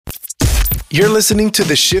You're listening to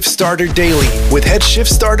the Shift Starter Daily with head shift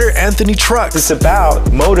starter Anthony Trucks. It's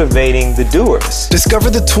about motivating the doers. Discover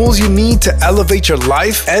the tools you need to elevate your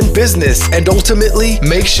life and business and ultimately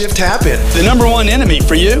make shift happen. The number one enemy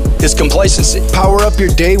for you is complacency. Power up your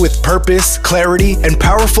day with purpose, clarity, and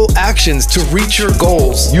powerful actions to reach your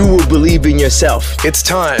goals. You will believe in yourself. It's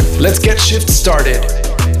time. Let's get shift started.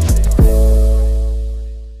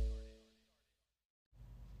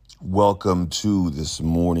 Welcome to this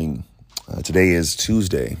morning. Today is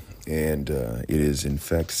Tuesday, and it is, in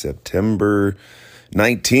fact, September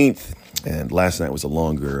 19th. And last night was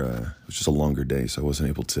just a longer day, so I wasn't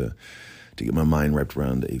able to get my mind wrapped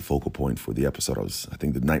around a focal point for the episode. I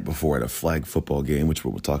think the night before, I had a flag football game, which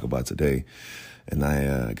we'll talk about today. And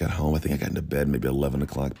I got home. I think I got into bed maybe 11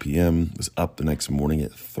 o'clock p.m. Was up the next morning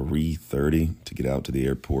at 3:30 to get out to the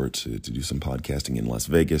airport to do some podcasting in Las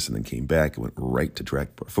Vegas, and then came back and went right to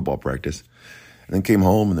football practice. And then came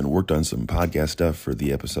home and then worked on some podcast stuff for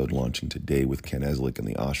the episode launching today with Ken Eslick and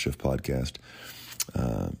the Shift podcast.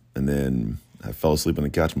 And then I fell asleep on the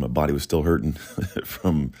couch. My body was still hurting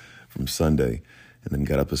from Sunday. And then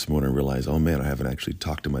got up this morning and realized, oh man, I haven't actually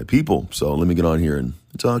talked to my people. So let me get on here and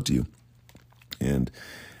talk to you. And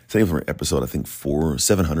same for episode, I think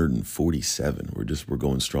 747. We're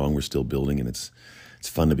going strong. We're still building, and it's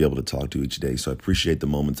fun to be able to talk to each day. So I appreciate the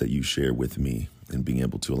moments that you share with me and being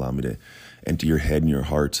able to allow me to enter your head and your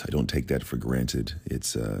heart. I don't take that for granted.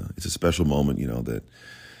 It's a special moment, that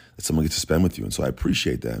someone gets to spend with you. And so I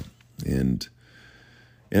appreciate that. And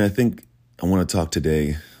I think I want to talk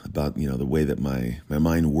today about, the way that my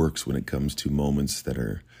mind works when it comes to moments that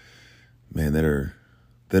are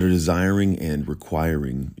desiring and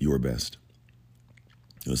requiring your best.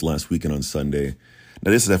 It was last weekend on Sunday. Now,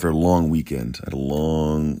 this is after a long weekend. I had a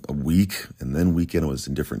week, and then weekend I was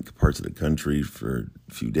in different parts of the country for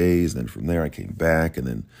a few days. And then from there, I came back and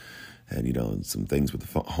then had, some things with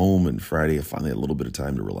the home. And Friday, I finally had a little bit of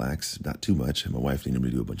time to relax, not too much. And my wife needed me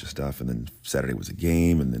to do a bunch of stuff. And then Saturday was a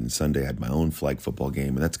game. And then Sunday, I had my own flag football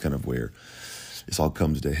game. And that's kind of where this all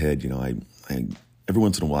comes to head. I every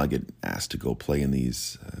once in a while, I get asked to go play in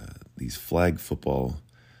these flag football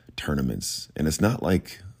tournaments. And it's not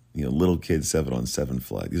like, little kids 7-on-7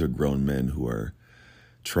 flag. These are grown men who are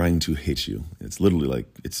trying to hit you. It's literally like,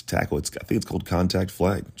 it's tackle. I think it's called contact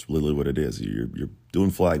flag. It's literally what it is. You're doing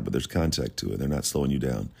flag, but there's contact to it. They're not slowing you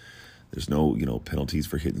down. There's no, penalties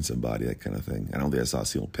for hitting somebody, that kind of thing. I don't think I saw a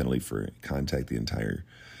single penalty for contact the entire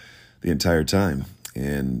time.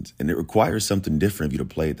 And it requires something different of you to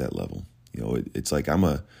play at that level. It's like I'm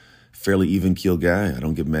a fairly even keel guy. I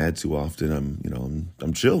don't get mad too often.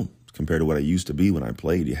 I'm chill compared to what I used to be when I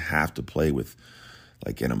played. You have to play with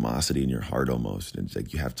like animosity in your heart almost. And it's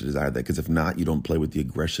like you have to desire that, because if not, you don't play with the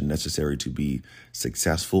aggression necessary to be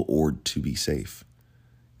successful or to be safe.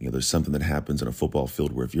 There's something that happens in a football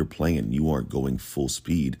field where if you're playing and you aren't going full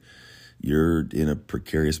speed, you're in a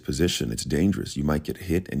precarious position. It's dangerous. You might get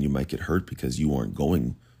hit and you might get hurt because you aren't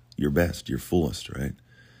going your best, your fullest, right?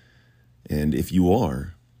 And if you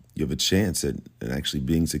are, you have a chance at actually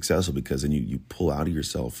being successful, because then you pull out of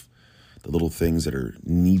yourself the little things that are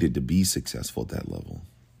needed to be successful at that level.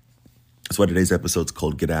 That's why today's episode is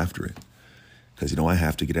called Get After It. Because, I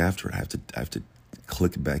have to get after it. I have to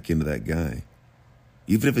click back into that guy.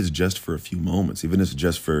 Even if it's just for a few moments, even if it's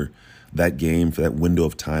just for that game, for that window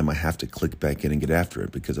of time, I have to click back in and get after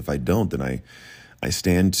it. Because if I don't, then I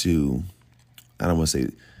stand to, I don't want to say,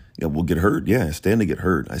 we'll get hurt. Yeah, I stand to get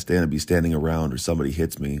hurt. I stand to be standing around or somebody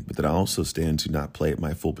hits me, but then I also stand to not play at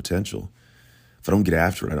my full potential. If I don't get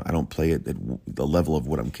after it, I don't play it at the level of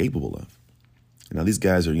what I'm capable of. Now, these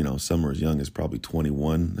guys are, some are as young as probably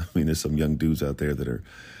 21. There's some young dudes out there that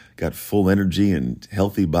got full energy and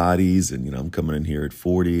healthy bodies. And, I'm coming in here at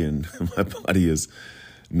 40 and my body is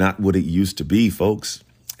not what it used to be, folks.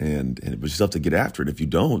 But you still have to get after it. If you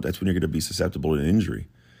don't, that's when you're going to be susceptible to injury.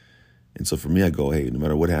 And so for me, I go, hey, no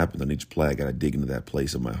matter what happens on each play, I got to dig into that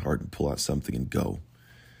place of my heart and pull out something and go.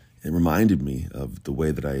 It reminded me of the way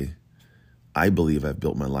that I believe I've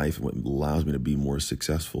built my life and what allows me to be more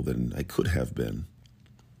successful than I could have been.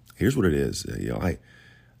 Here's what it is.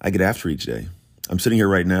 I get after each day. I'm sitting here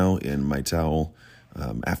right now in my towel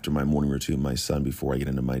after my morning routine with my son before I get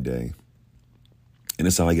into my day. And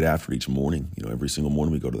it's how I get after each morning. Every single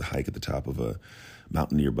morning we go to the hike at the top of a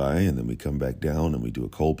mountain nearby, and then we come back down and we do a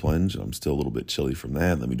cold plunge. And I'm still a little bit chilly from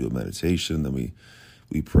that. And then we do a meditation. Then we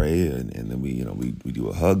pray, and then we do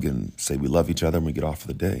a hug and say we love each other, and we get off for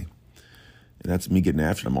the day. And that's me getting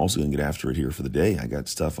after it. I'm also going to get after it here for the day. I got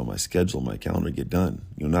stuff on my schedule, my calendar to get done.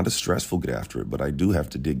 Not a stressful get after it, but I do have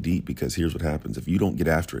to dig deep, because here's what happens. If you don't get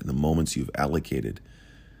after it in the moments you've allocated,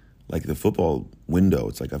 Like the football window,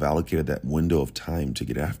 it's like I've allocated that window of time to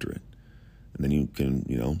get after it. And then you can,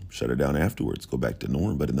 shut it down afterwards, go back to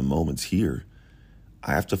norm. But in the moments here,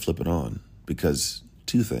 I have to flip it on because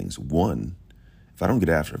two things. One, if I don't get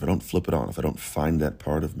after it, if I don't flip it on, if I don't find that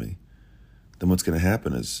part of me, then what's going to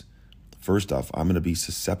happen is, first off, I'm going to be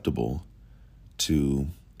susceptible to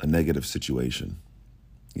a negative situation.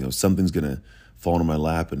 Something's going to fall into my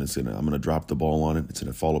lap and I'm going to drop the ball on it. It's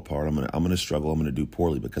going to fall apart. I'm going to struggle. I'm going to do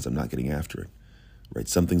poorly because I'm not getting after it, right?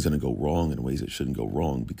 Something's going to go wrong in ways it shouldn't go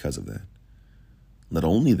wrong because of that. Not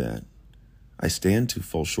only that, I stand to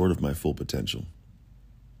fall short of my full potential.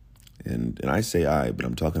 And I say I, but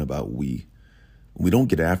I'm talking about we. When we don't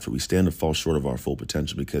get after it, we stand to fall short of our full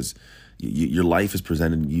potential because your life is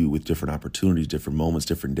presenting you with different opportunities, different moments,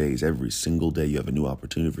 different days. Every single day you have a new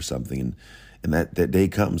opportunity for something. And that day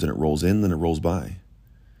comes and it rolls in, then it rolls by.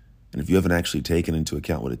 And if you haven't actually taken into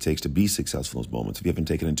account what it takes to be successful in those moments, if you haven't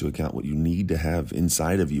taken into account what you need to have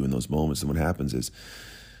inside of you in those moments, then what happens is,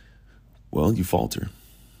 well, you falter,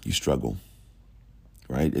 you struggle,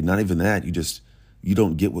 right? And not even that, you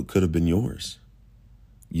don't get what could have been yours.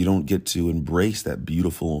 You don't get to embrace that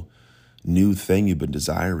beautiful new thing you've been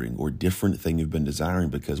desiring or different thing you've been desiring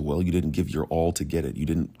because, well, you didn't give your all to get it. You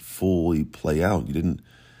didn't fully play out. You didn't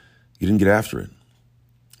get after it.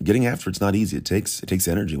 Getting after it's not easy. It takes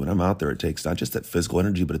energy. When I'm out there, it takes not just that physical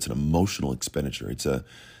energy, but it's an emotional expenditure. It's an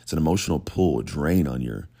emotional pull, a drain on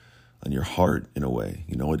your heart in a way.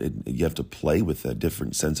 You have to play with a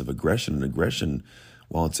different sense of aggression. And aggression,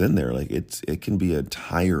 while it's in there, it can be a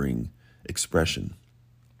tiring expression.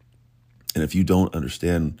 And if you don't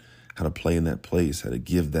understand how to play in that place, how to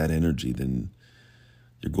give that energy, then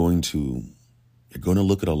you're going to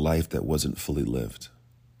look at a life that wasn't fully lived.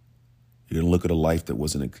 You're going to look at a life that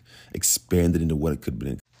wasn't expanded into what it could have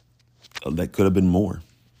been. That could have been more.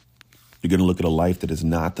 You're going to look at a life that is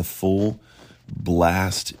not the full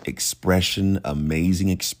blast expression, amazing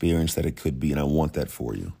experience that it could be. And I want that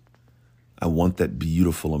for you. I want that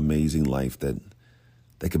beautiful, amazing life that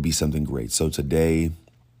could be something great. So today,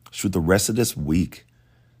 through the rest of this week,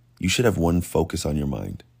 you should have one focus on your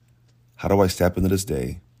mind. How do I step into this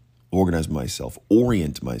day, organize myself,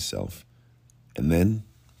 orient myself, and then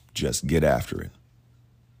just get after it.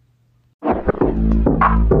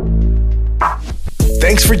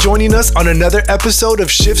 Thanks for joining us on another episode of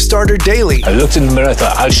Shift Starter Daily. I looked in the mirror and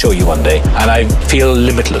thought, I'll show you one day, and I feel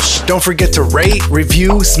limitless. Don't forget to rate,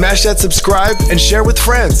 review, smash that subscribe, and share with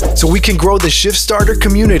friends so we can grow the Shift Starter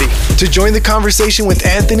community. To join the conversation with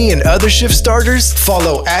Anthony and other Shift Starters,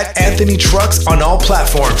 follow @Anthony Trucks on all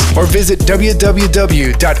platforms or visit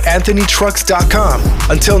www.anthonytrucks.com.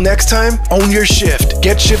 Until next time, own your shift,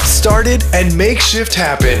 get shift started, and make shift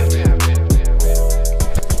happen.